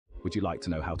Would you like to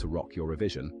know how to rock your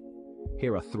revision?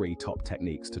 Here are 3 top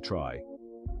techniques to try.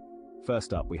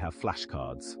 First up, we have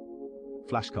flashcards.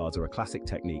 Flashcards are a classic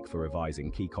technique for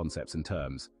revising key concepts and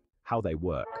terms. How they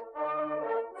work.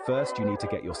 First, you need to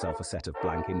get yourself a set of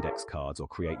blank index cards or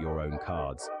create your own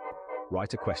cards.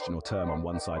 Write a question or term on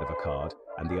one side of a card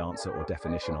and the answer or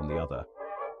definition on the other.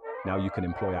 Now you can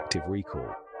employ active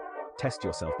recall. Test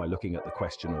yourself by looking at the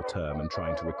question or term and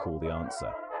trying to recall the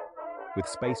answer. With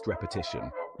spaced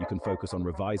repetition, you can focus on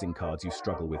revising cards you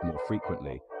struggle with more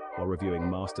frequently while reviewing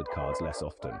mastered cards less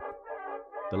often.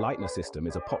 The Lightner system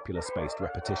is a popular spaced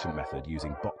repetition method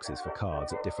using boxes for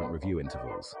cards at different review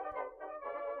intervals.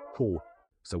 Cool.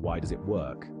 So why does it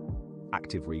work?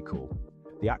 Active recall.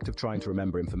 The act of trying to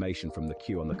remember information from the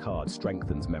cue on the card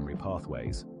strengthens memory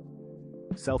pathways.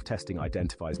 Self-testing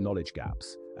identifies knowledge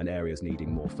gaps and areas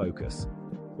needing more focus.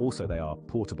 Also, they are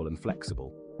portable and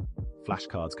flexible.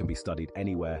 Flashcards can be studied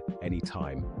anywhere,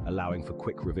 anytime, allowing for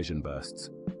quick revision bursts.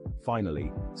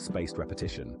 Finally, spaced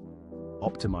repetition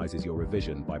optimizes your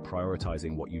revision by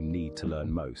prioritizing what you need to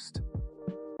learn most.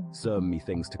 Some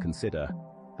things to consider.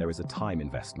 There is a time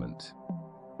investment.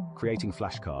 Creating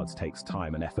flashcards takes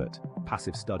time and effort.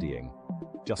 Passive studying,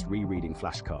 just rereading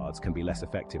flashcards, can be less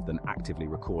effective than actively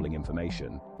recalling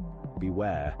information.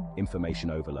 Beware information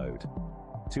overload.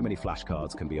 Too many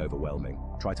flashcards can be overwhelming.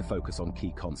 Try to focus on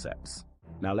key concepts.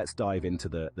 Now let's dive into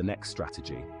the next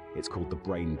strategy. It's called the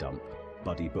brain dump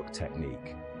buddy book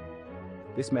technique.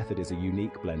 This method is a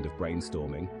unique blend of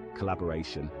brainstorming,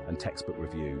 collaboration, and textbook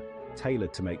review,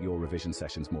 tailored to make your revision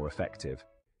sessions more effective.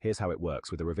 Here's how it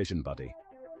works with a revision buddy.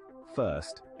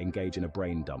 First, engage in a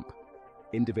brain dump.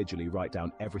 Individually write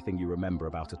down everything you remember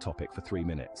about a topic for 3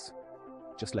 minutes.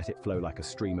 Just let it flow like a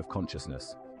stream of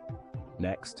consciousness.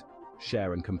 Next,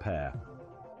 share and compare.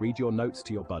 Read your notes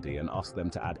to your buddy and ask them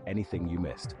to add anything you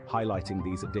missed, highlighting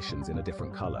these additions in a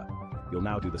different color. You'll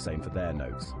now do the same for their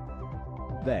notes.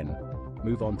 Then,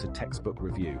 move on to textbook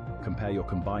review. Compare your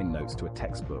combined notes to a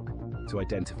textbook to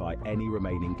identify any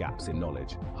remaining gaps in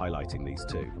knowledge, highlighting these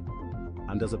too.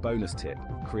 And as a bonus tip,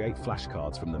 create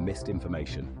flashcards from the missed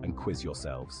information and quiz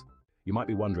yourselves. You might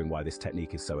be wondering why this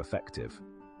technique is so effective.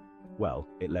 Well,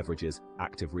 it leverages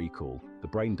active recall. The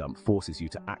brain dump forces you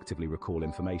to actively recall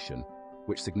information,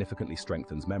 which significantly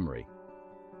strengthens memory.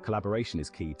 Collaboration is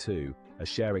key too, as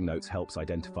sharing notes helps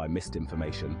identify missed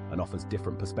information and offers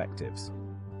different perspectives.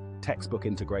 Textbook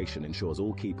integration ensures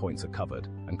all key points are covered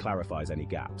and clarifies any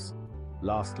gaps.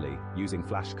 Lastly, using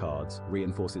flashcards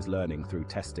reinforces learning through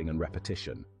testing and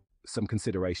repetition. Some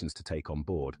considerations to take on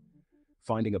board.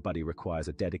 Finding a buddy requires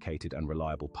a dedicated and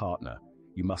reliable partner.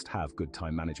 You must have good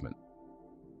time management.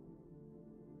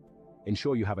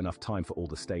 Ensure you have enough time for all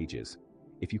the stages.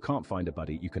 If you can't find a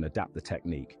buddy, you can adapt the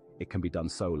technique. It can be done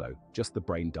solo, just the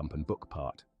brain dump and book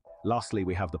part. Lastly,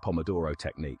 we have the Pomodoro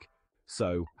technique.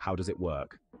 So, how does it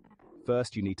work?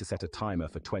 First, you need to set a timer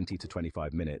for 20 to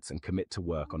 25 minutes and commit to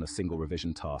work on a single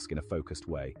revision task in a focused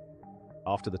way.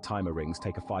 After the timer rings,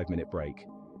 take a 5-minute break.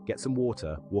 Get some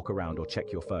water, walk around or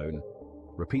check your phone.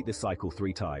 Repeat this cycle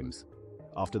 3 times.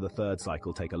 After the 3rd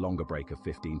cycle, take a longer break of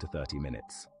 15 to 30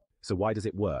 minutes. So why does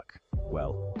it work?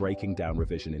 Well, breaking down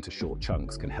revision into short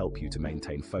chunks can help you to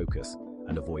maintain focus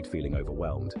and avoid feeling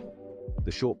overwhelmed.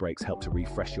 The short breaks help to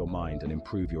refresh your mind and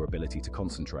improve your ability to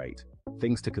concentrate.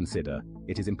 Things to consider.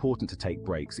 It is important to take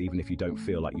breaks even if you don't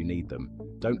feel like you need them.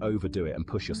 Don't overdo it and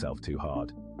push yourself too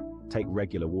hard. Take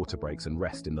regular water breaks and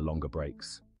rest in the longer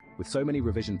breaks. With so many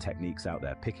revision techniques out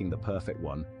there, picking the perfect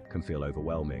one can feel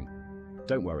overwhelming.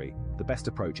 Don't worry, the best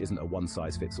approach isn't a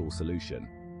one-size-fits-all solution.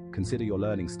 Consider your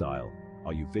learning style.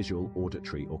 Are you visual,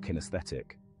 auditory, or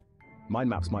kinesthetic? Mind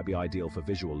maps might be ideal for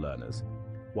visual learners,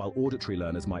 while auditory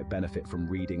learners might benefit from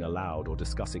reading aloud or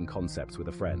discussing concepts with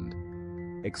a friend.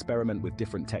 Experiment with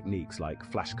different techniques like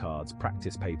flashcards,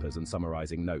 practice papers, and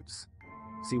summarizing notes.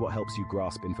 See what helps you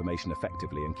grasp information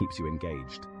effectively and keeps you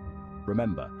engaged.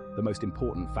 Remember, the most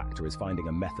important factor is finding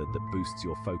a method that boosts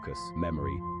your focus,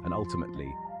 memory, and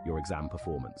ultimately, your exam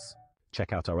performance.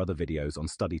 Check out our other videos on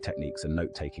study techniques and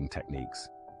note-taking techniques.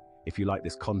 If you like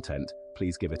this content,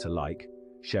 please give it a like,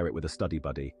 share it with a study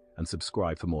buddy, and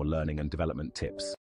subscribe for more learning and development tips.